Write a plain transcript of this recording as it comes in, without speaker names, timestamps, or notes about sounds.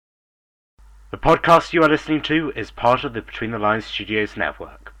The podcast you are listening to is part of the Between the Lines Studios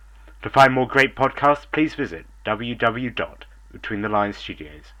network. To find more great podcasts, please visit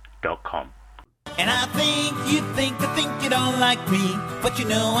www.betweenthelinesstudios.com. And I think you don't like me, but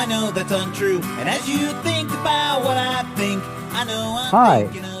I know that's untrue. And as you think about what I think, I know I'm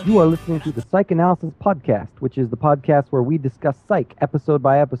thinking of you are listening to the Psychanalysis Podcast, which is the podcast where we discuss Psych episode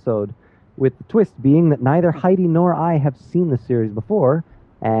by episode, with the twist being that neither Heidi nor I have seen the series before,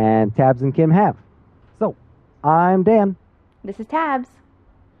 and Tabs and Kim have. So, I'm Dan. This is Tabs.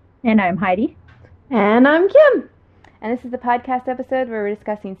 And I'm Heidi. And I'm Kim. And this is the podcast episode where we're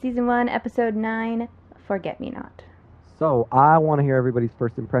discussing Season 1, Episode 9, Forget Me Not. So, I want to hear everybody's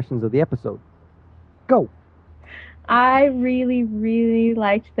first impressions of the episode. Go! I really, really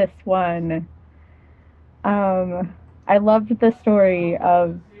liked this one. I loved the story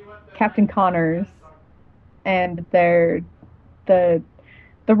of Captain Connors and the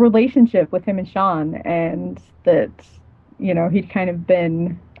relationship with him and Sean, and that, he'd kind of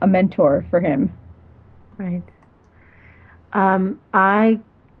been a mentor for him. Right. I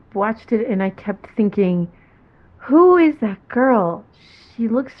watched it and I kept thinking, who is that girl? She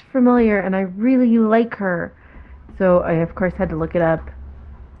looks familiar and I really like her. So I, of course, had to look it up.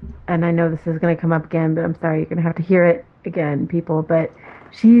 And I know this is going to come up again, but I'm sorry, you're going to have to hear it again, people. But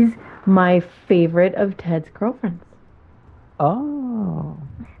she's my favorite of Ted's girlfriends. Oh.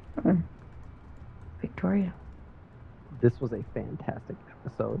 Victoria. This was a fantastic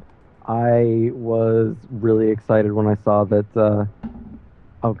episode. I was really excited when I saw that,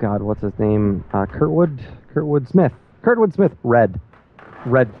 oh God, what's his name? Kurtwood Smith, Red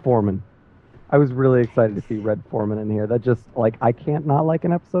Foreman. I was really excited to see Red Foreman in here. That just, I can't not like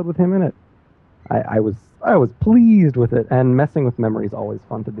an episode with him in it. I was pleased with it, and messing with memory is always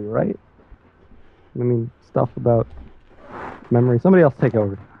fun to do, right? I mean, stuff about memory. Somebody else take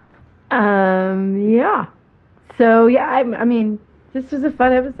over. Yeah. So, yeah, I mean, this was a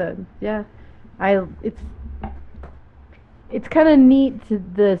fun episode. Yeah. It's kind of neat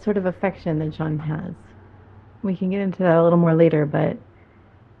the sort of affection that Sean has. We can get into that a little more later, but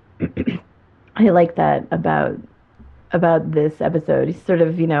I like that about this episode. He's sort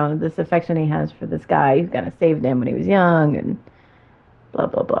of, this affection he has for this guy who kind of saved him when he was young and blah,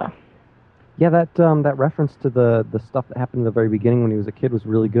 blah, blah. Yeah, that reference to the stuff that happened in the very beginning when he was a kid was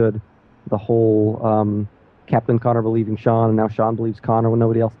really good. The whole Captain Connor believing Sean, and now Sean believes Connor when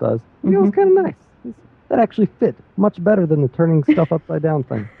nobody else does. It was kind of nice. That actually fit much better than the turning stuff upside down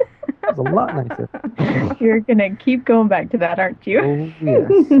thing. It was a lot nicer. You're going to keep going back to that, aren't you? Oh, yes.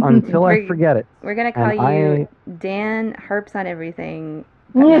 Until I forget it. We're going to call you Dan Harps on Everything.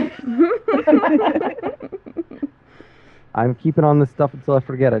 I'm keeping on this stuff until I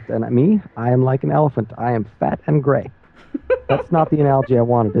forget it. And me, I am like an elephant. I am fat and gray. That's not the analogy I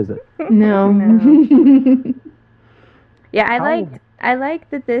wanted, is it? No. Yeah, I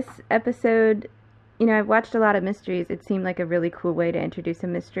liked that this episode, I've watched a lot of mysteries. It seemed like a really cool way to introduce a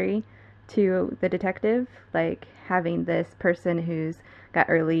mystery to the detective, like having this person who's got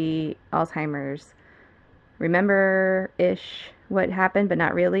early Alzheimer's remember-ish what happened, but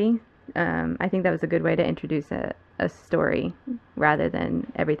not really. I think that was a good way to introduce a story rather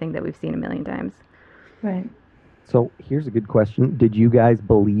than everything that we've seen a million times. Right. So here's a good question. Did you guys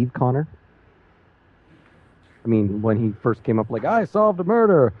believe Connor? I mean, when he first came up, I solved a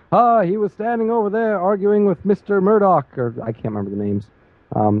murder. He was standing over there arguing with Mr. Murdoch, or I can't remember the names.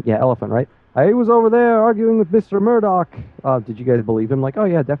 Elephant, right? He was over there arguing with Mr. Murdoch. Did you guys believe him? Oh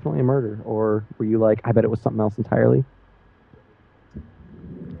yeah, definitely a murder. Or were you I bet it was something else entirely?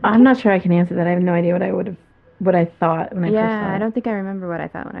 I'm not sure I can answer that. I have no idea what I thought when I first saw it. Yeah, I don't think I remember what I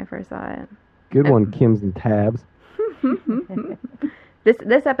thought when I first saw it. Good one, Kims and Tabs.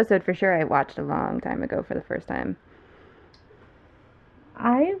 This episode for sure I watched a long time ago for the first time.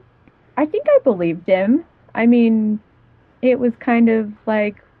 I think I believed him. I mean, it was kind of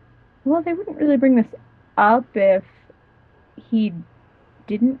they wouldn't really bring this up if he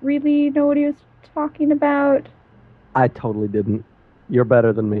didn't really know what he was talking about. I totally didn't. You're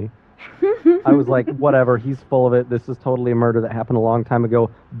better than me. I was like, whatever, he's full of it. This is totally a murder that happened a long time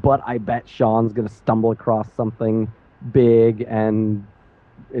ago, but I bet Sean's going to stumble across something big and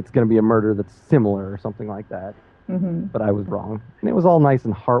it's going to be a murder that's similar or something like that. Mm-hmm. But I was wrong. And it was all nice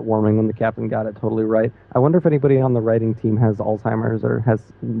and heartwarming when the captain got it totally right. I wonder if anybody on the writing team has Alzheimer's or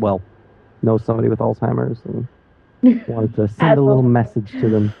knows somebody with Alzheimer's and wanted to send a little message to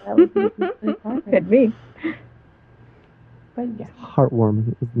them. Could be. But yeah.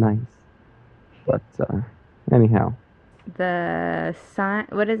 Heartwarming. It was nice. But anyhow.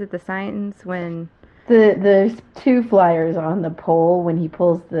 What is it? The signs when... There's two flyers on the pole when he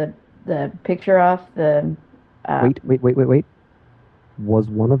pulls the the picture off the. Wait. Was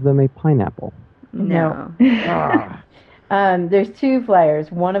one of them a pineapple? No. Ah. There's two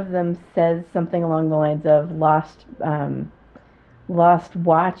flyers. One of them says something along the lines of lost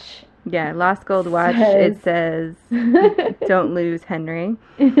watch. Yeah, Lost Gold Watch. It says, "Don't lose, Henry."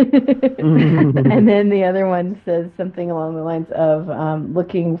 And then the other one says something along the lines of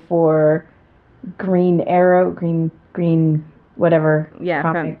looking for green arrow, green whatever. Yeah,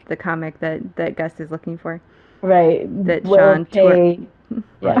 comic. from the comic that Gus is looking for. Right. That will Sean pay.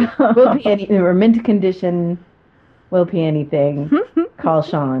 Yeah. Will pay any. Or mint condition. Will pay anything. Call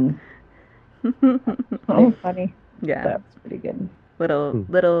Sean. Oh, funny. Yeah, That's pretty good.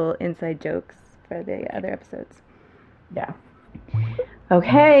 little inside jokes for the other episodes. Yeah.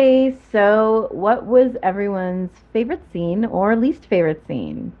 Okay, so what was everyone's favorite scene or least favorite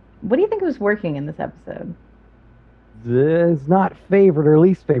scene? What do you think was working in this episode? It's not favorite or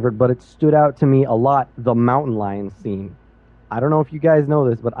least favorite, but it stood out to me a lot, the mountain lion scene. I don't know if you guys know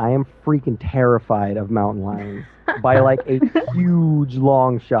this, but I am freaking terrified of mountain lions by like a huge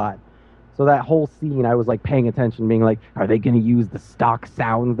long shot. So that whole scene, I was like paying attention, being like, are they going to use the stock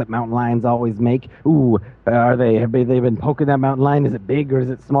sounds that mountain lions always make? Ooh, have they been poking that mountain lion? Is it big or is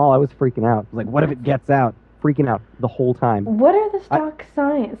it small? I was freaking out. I was like, what if it gets out? Freaking out the whole time. What are the stock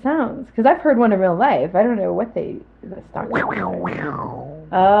sounds? Because I've heard one in real life. I don't know what the stock sounds are.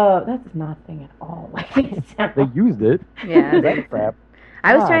 Oh, that's nothing at all like these sounds. They used it. Yeah, That crap.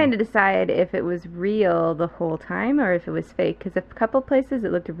 I was God. trying to decide if it was real the whole time or if it was fake, because a couple places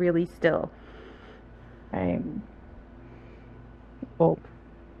it looked really still. Right. Well,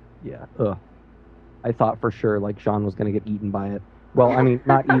 yeah. I thought for sure like Sean was going to get eaten by it. Well, I mean,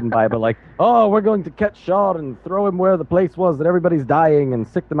 not eaten by it, but like, oh, we're going to catch Sean and throw him where the place was that everybody's dying and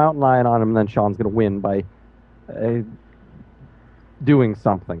sick the mountain lion on him, and then Sean's going to win by doing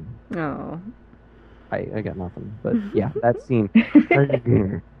something. Oh. I got nothing. But yeah, that scene.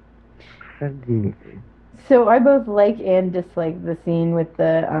 So I both like and dislike the scene with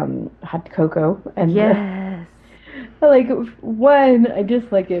the hot cocoa and Yes. I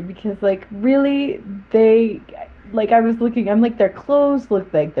dislike it because like really they like I was looking I'm like their clothes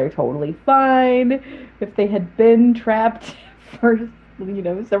look like they're totally fine. If they had been trapped for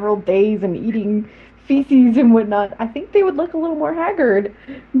several days and eating feces and whatnot, I think they would look a little more haggard.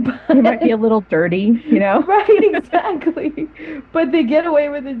 But They might be a little dirty, you know? right, exactly. But they get away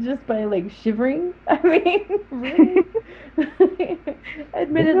with it just by like shivering. I mean, really?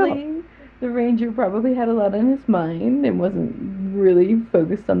 Admittedly, the ranger probably had a lot on his mind and wasn't really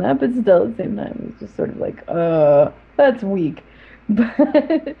focused on that, but still at the same time, it was just sort of like, that's weak. But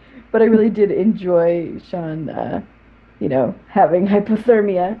I really did enjoy Sean, having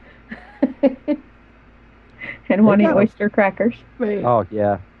hypothermia. And wanting oyster crackers. Right. Oh,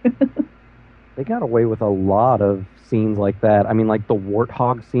 yeah. They got away with a lot of scenes like that. I mean, like the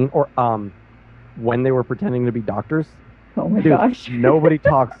warthog scene, or when they were pretending to be doctors. Oh my Dude, gosh. nobody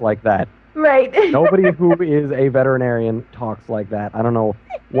talks like that. Right. Nobody who is a veterinarian talks like that. I don't know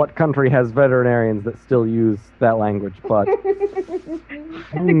what country has veterinarians that still use that language, but...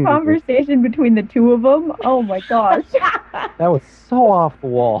 The conversation between the two of them, oh my gosh. That was so off the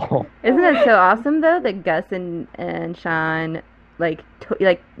wall. Isn't it so awesome though that Gus and Sean like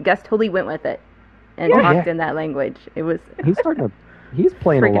Gus totally went with it and talked in that language. It was He's playing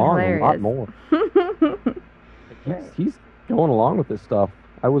freaking along hilarious. a lot more. He's going along with this stuff.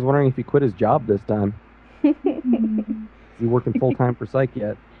 I was wondering if he quit his job this time. Is he working full time for Psych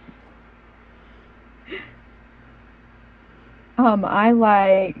yet? I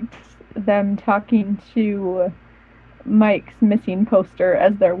liked them talking to Mike's missing poster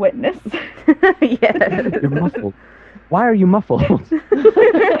as their witness. Yes. You're muffled. Why are you muffled? Oh,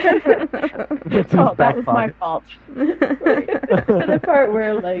 that was my fault. The part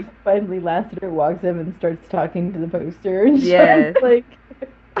where like finally Lassiter walks in and starts talking to the poster and Yes. Sean's like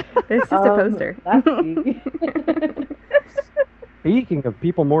It's just a poster. Lassie. Speaking of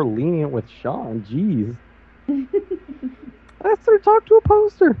people more lenient with Sean, jeez. Lassiter talked to a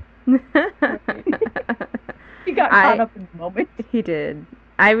poster. He got caught up in the moment. He did.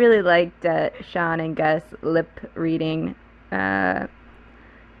 I really liked Sean and Gus lip reading. Oh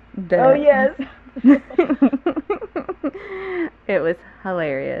yes. It was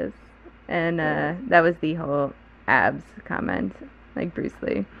hilarious, and that was the whole abs comment, like Bruce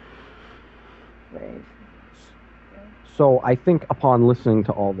Lee. Right. So I think upon listening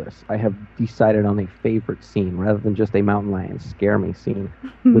to all this, I have decided on a favorite scene rather than just a mountain lion scare me scene.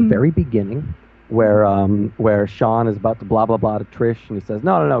 The very beginning, where Sean is about to blah blah blah to Trish, and he says,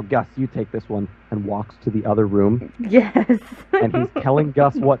 "No, Gus, you take this one," and walks to the other room. Yes. And he's telling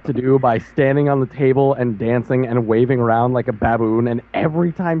Gus what to do by standing on the table and dancing and waving around like a baboon. And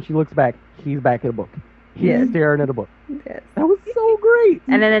every time she looks back, he's back at a book. He's staring at a book. Yes. That was so great.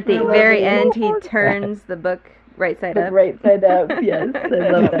 And then at the very end, he turns the book right side up. Right side up, yes. I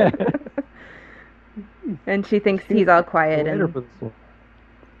love that. And she thinks he's all quiet and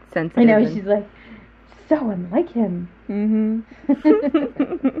sensitive. I know, she's like, so unlike him.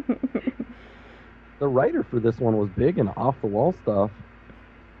 The writer for this one was big and off-the-wall stuff.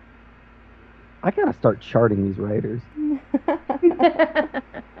 I gotta start charting these writers.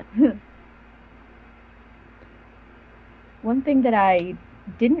 One thing that I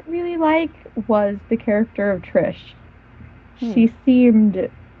didn't really like was the character of Trish. She seemed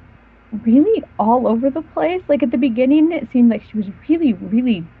really all over the place. Like at the beginning, it seemed like she was really,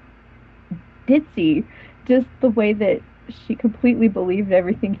 really ditzy. Just the way that she completely believed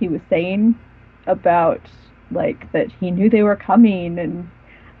everything he was saying about, like, that he knew they were coming, and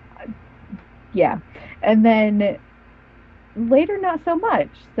yeah. And then later, not so much.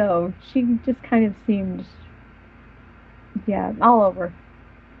 So she just kind of seemed, all over.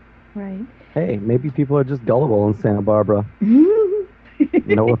 Right. Hey, maybe people are just gullible in Santa Barbara.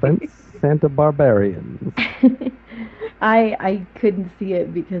 No offense, Santa Barbarians. I couldn't see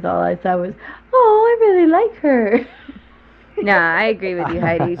it because all I saw was, oh, I really like her. No, I agree with you,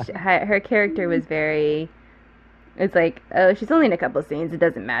 Heidi. Her character was very... It's like, oh, she's only in a couple scenes. It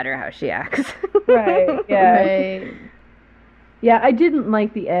doesn't matter how she acts. Right, yeah. Right. Yeah, I didn't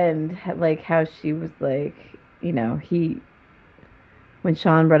like the end, like how she was like, you know, when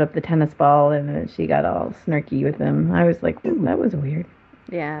Sean brought up the tennis ball and then she got all snarky with him, I was like, that was weird.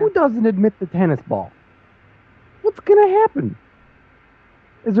 Yeah. Who doesn't admit the tennis ball? What's gonna happen?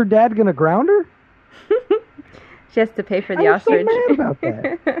 Is her dad gonna ground her? She has to pay for the I'm ostrich. so mad about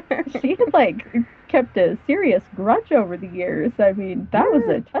that. She had, like, kept a serious grudge over the years. I mean, that was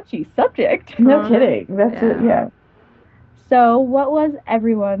a touchy subject. No kidding. That's it, yeah. So, what was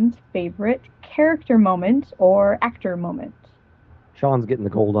everyone's favorite character moment or actor moment? Sean's getting the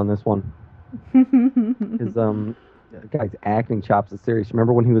gold on this one. His guy's acting chops is serious.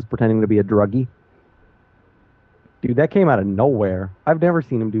 Remember when he was pretending to be a druggie? Dude, that came out of nowhere. I've never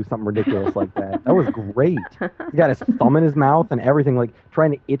seen him do something ridiculous like that. That was great. He got his thumb in his mouth and everything, like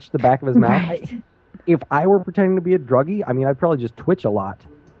trying to itch the back of his mouth. Right. If I were pretending to be a druggie, I mean, I'd probably just twitch a lot.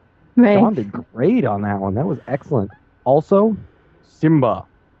 Right. Sean did great on that one. That was excellent. Also, Simba,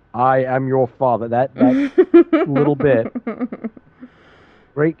 I am your father. That little bit.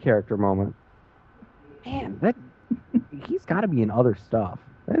 Great character moment. Man, he's got to be in other stuff.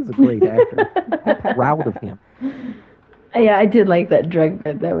 That is a great actor. I'm proud of him. Yeah, I did like that drug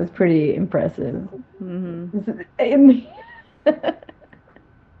bit. That was pretty impressive. Isn't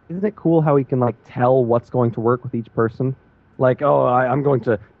it cool how he can, like, tell what's going to work with each person? Like, oh, I'm going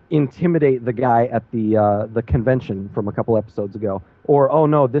to intimidate the guy at the convention from a couple episodes ago. Or, oh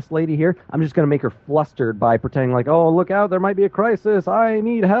no, this lady here, I'm just going to make her flustered by pretending like, oh, look out, there might be a crisis, I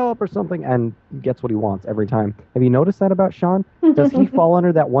need help or something, and gets what he wants every time. Have you noticed that about Sean? Does he fall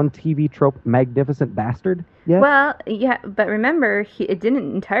under that one TV trope, magnificent bastard? Yet? Well, yeah, but remember, it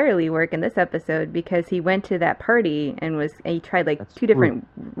didn't entirely work in this episode because he went to that party and he tried like two different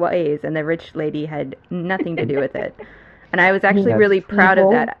ways, and the rich lady had nothing to do with it. And I was actually really proud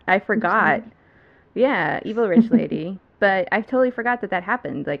of that. I forgot. Yeah, evil rich lady. But I totally forgot that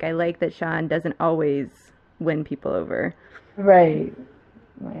happened. Like, I like that Sean doesn't always win people over. Right.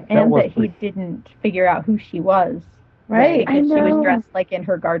 And that he didn't figure out who she was. Right. I know. She was dressed like in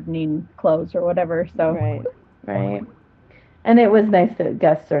her gardening clothes or whatever. So. Right. And it was nice that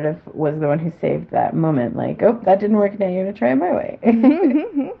Gus sort of was the one who saved that moment. Like, oh, that didn't work. Now you're going to try it my way.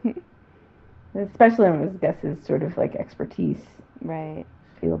 Especially when it was Gus's sort of like expertise. Right.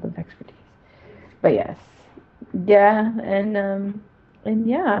 Field of expertise. But yes. Yeah, and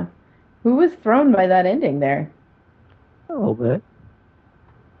yeah. Who was thrown by that ending there? A little bit.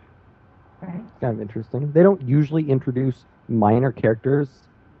 Right. It's kind of interesting. They don't usually introduce minor characters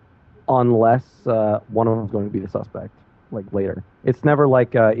unless one of them is going to be the suspect, like later. It's never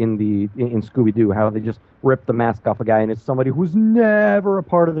like in Scooby-Doo, how they just rip the mask off a guy and it's somebody who's never a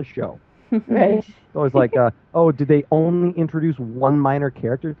part of the show. Right. It's always like, oh, did they only introduce one minor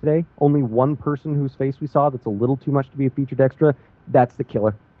character today? Only one person whose face we saw that's a little too much to be a featured extra? That's the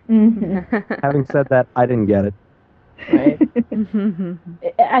killer. Mm-hmm. Having said that, I didn't get it. Right.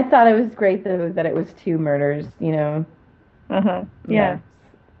 I thought it was great, though, that it was two murders, you know. Uh-huh. Yeah.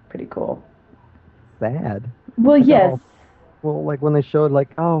 Pretty cool. Sad. Well, yes. Well, like when they showed, like,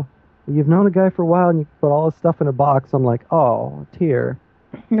 oh, You've known a guy for a while, and you put all his stuff in a box. I'm like, oh, tear.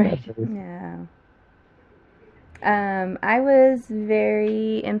 Right. Yeah. I was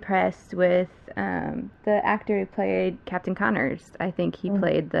very impressed with the actor who played Captain Connors. I think he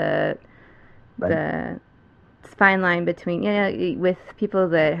played the fine line between, with people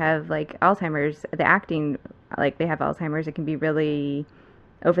that have like Alzheimer's, the acting, like they have Alzheimer's, it can be really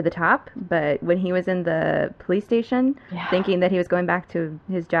over the top. But when he was in the police station, thinking that he was going back to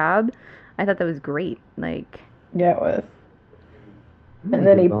his job, I thought that was great. Like, Yeah, it was. And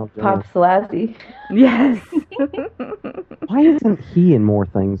then he pops Lassie. yes. Why isn't he in more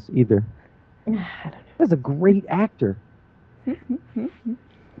things either? I don't know. He's a great actor.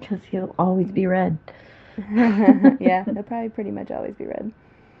 Because he'll always be red. Yeah, he'll probably pretty much always be red.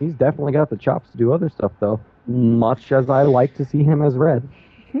 He's definitely got the chops to do other stuff, though. Much as I like to see him as Red.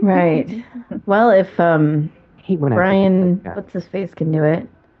 Right. Well, if Hate when Brian, actors like that. what's his face, can do it,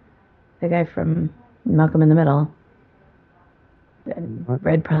 the guy from Malcolm in the Middle, then What?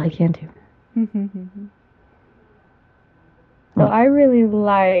 Red probably can too. So I really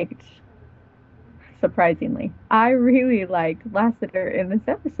liked, surprisingly, I really liked Lassiter in this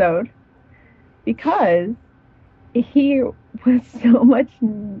episode because he was so much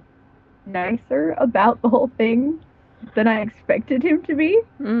nicer about the whole thing than I expected him to be.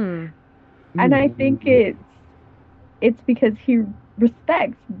 Mm. And I think it's because he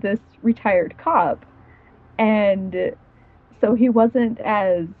respects this retired cop, and so he wasn't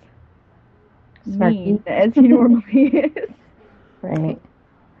as mean as he normally is. Right.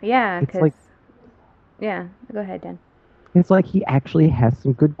 Yeah, It's because... like- yeah, go ahead, Dan. It's like he actually has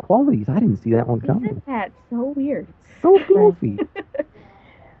some good qualities. I didn't see that one coming. Isn't that so weird? So goofy.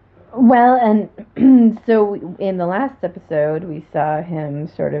 Well, and so in the last episode, we saw him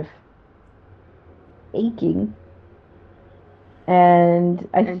sort of aching. And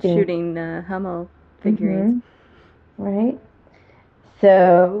I And think... shooting Hummel figurines. Right?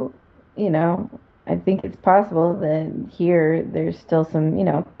 So, I think it's possible that here there's still some,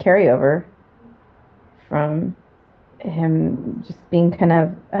 carryover from him just being kind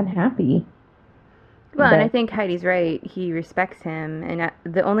of unhappy. Well, and I But- think Heidi's right. He respects him, and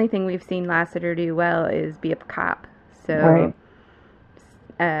the only thing we've seen Lassiter do well is be a cop. So, Right.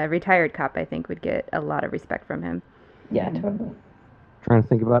 a retired cop, I think, would get a lot of respect from him. Yeah, totally. Trying to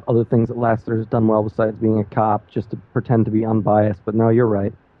think about other things that Lassiter's done well besides being a cop, just to pretend to be unbiased. But no, you're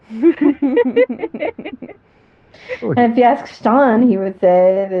right. And if you ask Sean, he would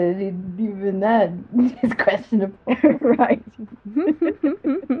say that even that is questionable. Right.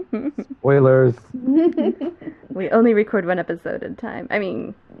 Spoilers. We only record one episode at a time. I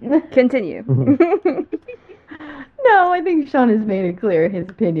mean, continue. No, I think Sean has made it clear his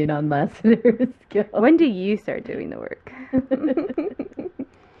opinion on Lassiter's skill. When do you start doing the work?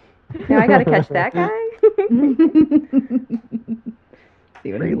 Now I gotta catch that guy?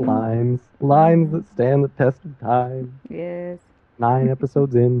 See what I Great mean? lines. Lines that stand the test of time. Yes. 9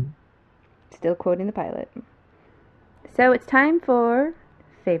 episodes in. Still quoting the pilot. So it's time for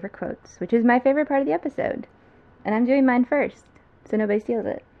favorite quotes, which is my favorite part of the episode. And I'm doing mine first, so nobody steals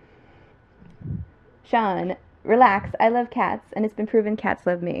it. Sean, relax, I love cats, and it's been proven cats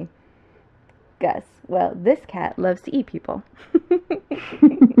love me. Gus, well, this cat loves to eat people.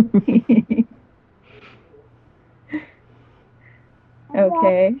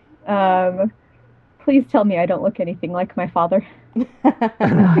 Okay. Please tell me I don't look anything like my father.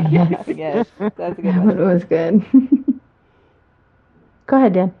 Yes. Yes, that's a good That one. one was good. Go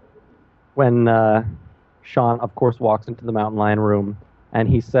ahead, Dan. When Sean, of course, walks into the mountain lion room, and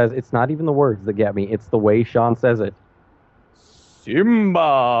he says, it's not even the words that get me, it's the way Sean says it.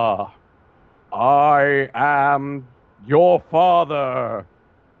 Simba, I am your father.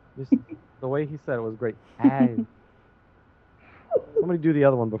 Just, the way he said it was great. Somebody do the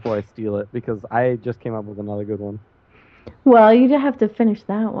other one before I steal it, because I just came up with another good one. Well, you have to finish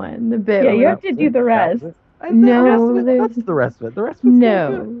that one. The bit. Yeah, you where- have to do the rest. No, that's the rest of it. The rest of it's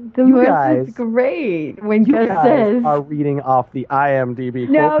No, the You rest guys- is great. When You Gus guys says, are reading off the IMDb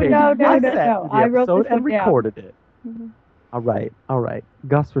No, quote page. no, no, I no, sat no. through the I wrote episode this and one down. recorded it. Mhm. All right.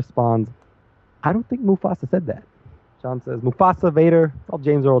 Gus responds, I don't think Mufasa said that. Sean says, Mufasa, Vader, it's all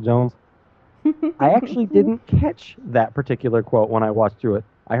James Earl Jones. I actually didn't catch that particular quote when I watched through it.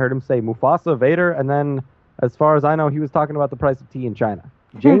 I heard him say Mufasa, Vader, and then, as far as I know, he was talking about the price of tea in China.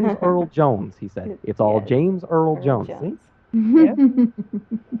 James Earl Jones, he said. It's all Yes. James Earl Jones. Jones. See?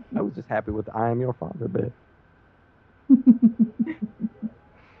 I was just happy with the I am your father bit.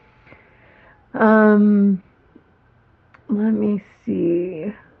 let me see.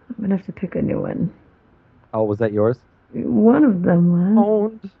 I'm gonna have to pick a new one. Oh, was that yours? One of them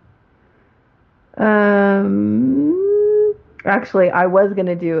was. Owned. Actually, I was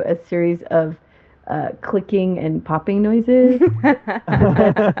gonna do a series of clicking and popping noises.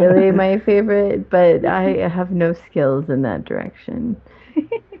 That's really my favorite, but I have no skills in that direction.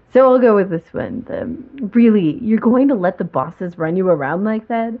 So I'll go with this one. Really, you're going to let the bosses run you around like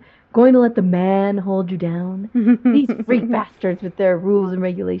that? Going to let the man hold you down? These freak bastards with their rules and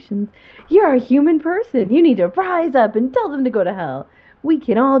regulations. You're a human person. You need to rise up and tell them to go to hell. We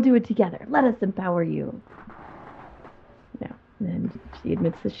can all do it together. Let us empower you. No. And she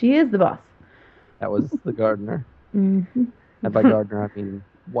admits that she is the boss. That was the gardener. Mm-hmm. And by gardener, I mean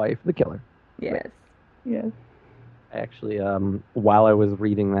wife, the killer. Yes. Yes. Actually, while I was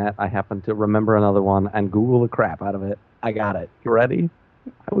reading that, I happened to remember another one and Google the crap out of it. I got it. You ready?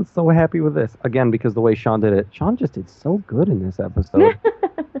 I was so happy with this. Again, because the way Sean did it. Sean just did so good in this episode.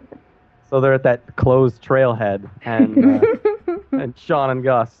 So they're at that closed trailhead, and and Sean and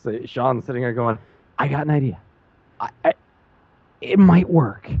Gus, Sean's sitting there going, I got an idea. It might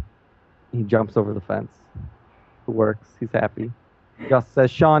work. He jumps over the fence. It works. He's happy. Gus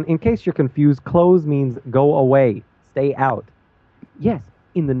says, Sean, in case you're confused, close means go away. Stay out. Yes,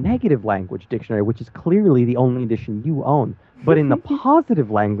 in the negative language dictionary, which is clearly the only edition you own. But in the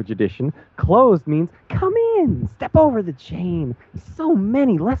positive language edition, closed means come in, step over the chain. So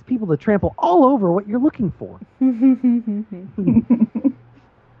many, less people to trample all over what you're looking for. I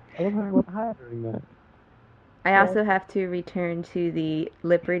love how I went high during that. I also have to return to the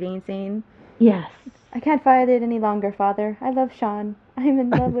lip reading scene. Yes. I can't fight it any longer, Father. I love Sean. I'm in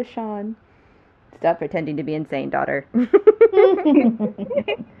love with Sean. Stop pretending to be insane, daughter.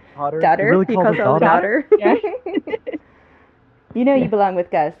 Daughter? You really He call calls her her daughter. Yeah. You know you belong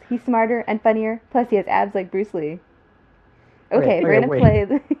with Gus. He's smarter and funnier, plus he has abs like Bruce Lee. Okay, we're going to play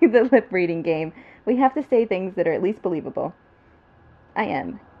the lip reading game. We have to say things that are at least believable. I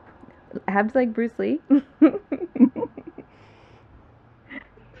am. Abs like Bruce Lee?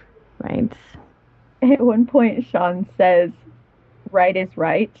 Right. At one point, Sean says, right is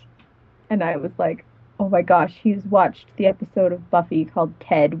right. And I was like, oh my gosh, he's watched the episode of Buffy called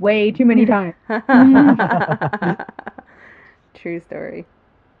Ted way too many times. True story.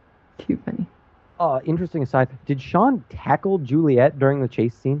 Too funny. Interesting aside, did Sean tackle Juliet during the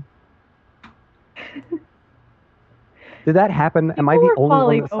chase scene? Did that happen? Am I the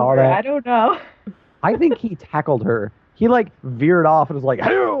only one that saw that? I don't know. I think he tackled her. He veered off and was like,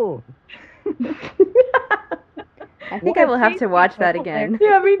 "Hello!" I think I will have to watch that again.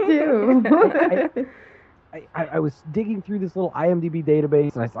 Yeah, me too. I was digging through this little IMDb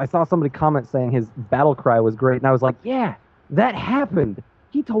database and I saw somebody comment saying his battle cry was great, and I was like, yeah, that happened.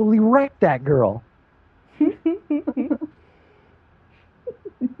 He totally wrecked that girl.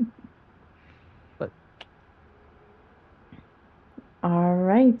 But All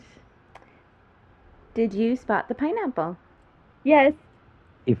right. Did you spot the pineapple? Yes.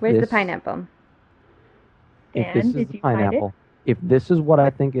 Where's the pineapple? If And this is did the you find it? pineapple, if this is what I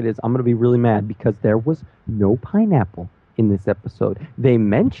think it is, I'm going to be really mad because there was no pineapple in this episode. They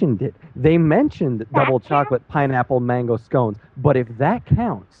mentioned it. They mentioned double chocolate pineapple mango scones. But if that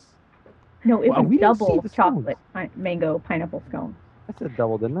counts, No, it Well, was we didn't see double the chocolate mango pineapple scone. I said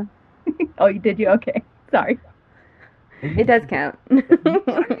double, didn't I? Oh, you did you? Okay. Sorry. It does count. Why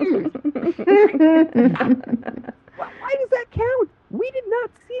does that count? We did not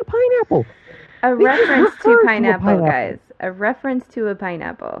see a pineapple. A They just reference referred to to a pineapple, pineapple. guys. A reference to a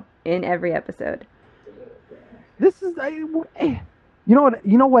pineapple in every episode. This is, you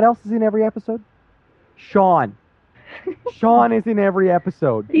know what else is in every episode? Sean. Sean is in every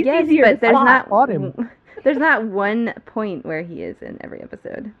episode. He's Yes, easier but to there's spot. Spot him. there's not one point where he is in every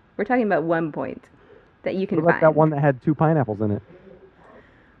episode. We're talking about one point that you can What about find. that one that had 2 pineapples in it?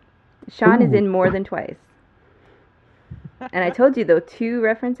 Sean is Ooh. in more than twice. And I told you, though, 2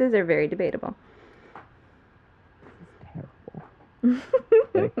 references are very debatable. Terrible.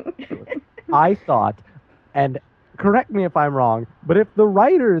 I thought, and correct me if I'm wrong, but if the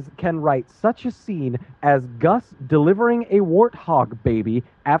writers can write such a scene as Gus delivering a warthog baby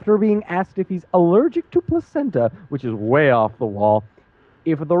after being asked if he's allergic to placenta, which is way off the wall,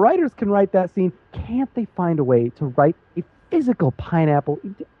 if the writers can write that scene, can't they find a way to write a physical pineapple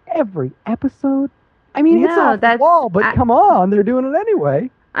into every episode? I mean, it's No, off the that's- wall, but come on, they're doing it anyway.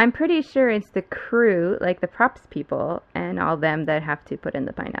 I'm pretty sure it's the crew, like the props people, and all them that have to put in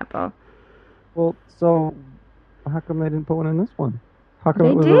the pineapple. Well, so how come they didn't put one in this one? How come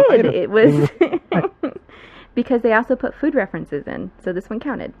They it was did. a item? It was because they also put food references in, so this one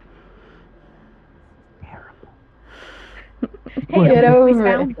counted. Hey, Get at least we over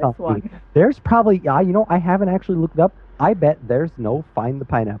found it. this one. There's probably, I haven't actually looked it up. I bet there's no find the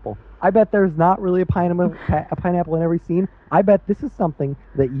pineapple. I bet there's not really a pineapple in every scene. I bet this is something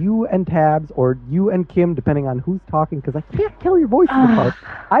that you and Tabs, or you and Kim, depending on who's talking, because I can't tell your voices apart.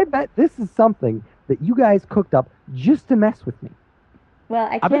 I bet this is something that you guys cooked up just to mess with me. Well,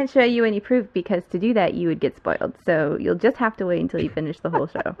 I can't show you any proof because to do that you would get spoiled. So you'll just have to wait until you finish the whole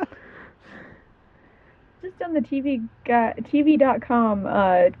show. Just on the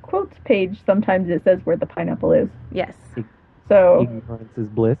TV.com quotes page, sometimes it says where the pineapple is. Yes. So ignorance is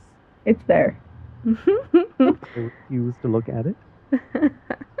bliss. It's there. I refuse to look at it.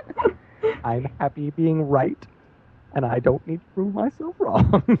 I'm happy being right, and I don't need to prove myself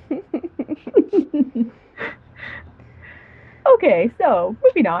wrong. Okay, so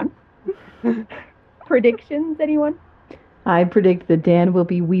moving on. Predictions, anyone? I predict that Dan will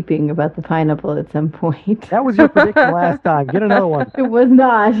be weeping about the pineapple at some point. That was your prediction last time. Get another one. It was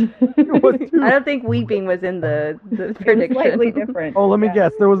not. It was too. I don't think weeping was in the prediction. Slightly different. Oh, let me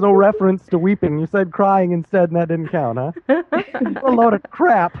guess. There was no reference to weeping. You said crying instead, and that didn't count, huh? A load of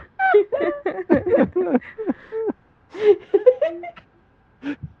crap.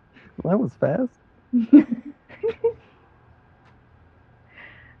 Well, that was fast.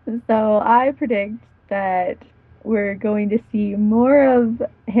 So I predict that we're going to see more of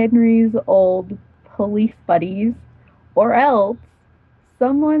Henry's old police buddies, or else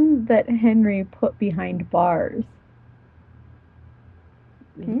someone that Henry put behind bars.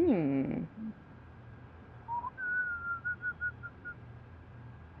 Hmm.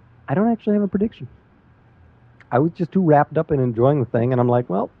 I don't actually have a prediction. I was just too wrapped up in enjoying the thing, and I'm like,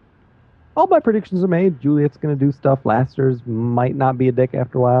 well, all my predictions are made. Juliet's going to do stuff. Laster's might not be a dick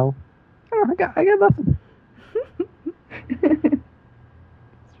after a while. I got nothing. It's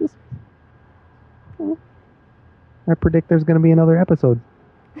just... well, I predict there's going to be another episode.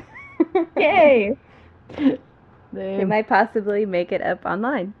 Yay! They might possibly make it up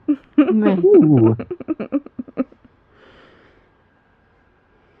online. Ooh.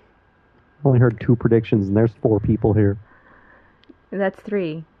 I only heard 2 predictions, and there's 4 people here. That's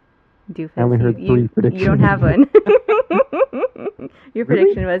 3. Doofus. I only heard 3 predictions. You don't have one. Your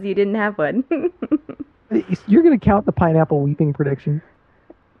prediction was you didn't have one. You're going to count the pineapple weeping prediction?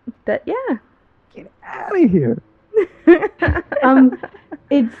 Yeah. Get out of here.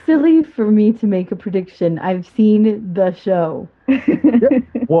 It's silly for me to make a prediction. I've seen the show.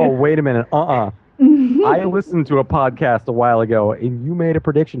 Whoa, wait a minute. I listened to a podcast a while ago, and you made a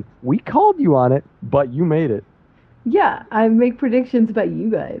prediction. We called you on it, but you made it. Yeah, I make predictions about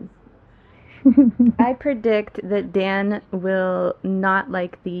you guys. I predict that Dan will not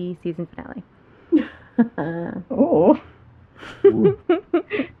like the season finale. Oh. Ooh.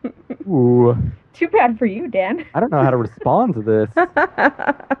 Ooh. Too bad for you, Dan. I don't know how to respond to this.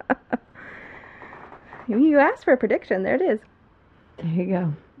 You asked for a prediction. There it is. There you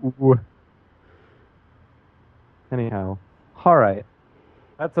go. Ooh. Anyhow. All right.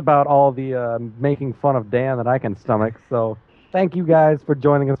 That's about all the making fun of Dan that I can stomach. So thank you guys for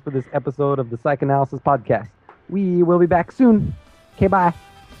joining us for this episode of the Psychanalysis Podcast. We will be back soon. Okay, bye.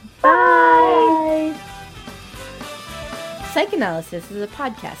 Bye. Psychanalysis is a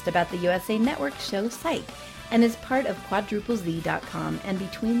podcast about the USA Network show Psych and is part of QuadrupleZ.com and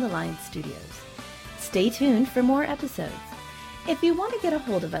Between the Lines Studios. Stay tuned for more episodes. If you want to get a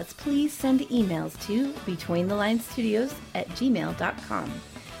hold of us, please send emails to betweenthelinesstudios@gmail.com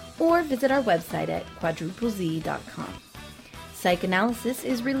or visit our website at QuadrupleZ.com. Psychanalysis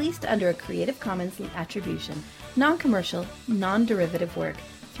is released under a Creative Commons Attribution, Non-Commercial, Non-Derivative Work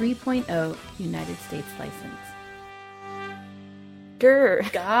 3.0 United States license.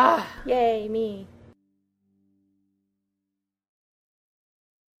 Grr. Gah! Yay, me.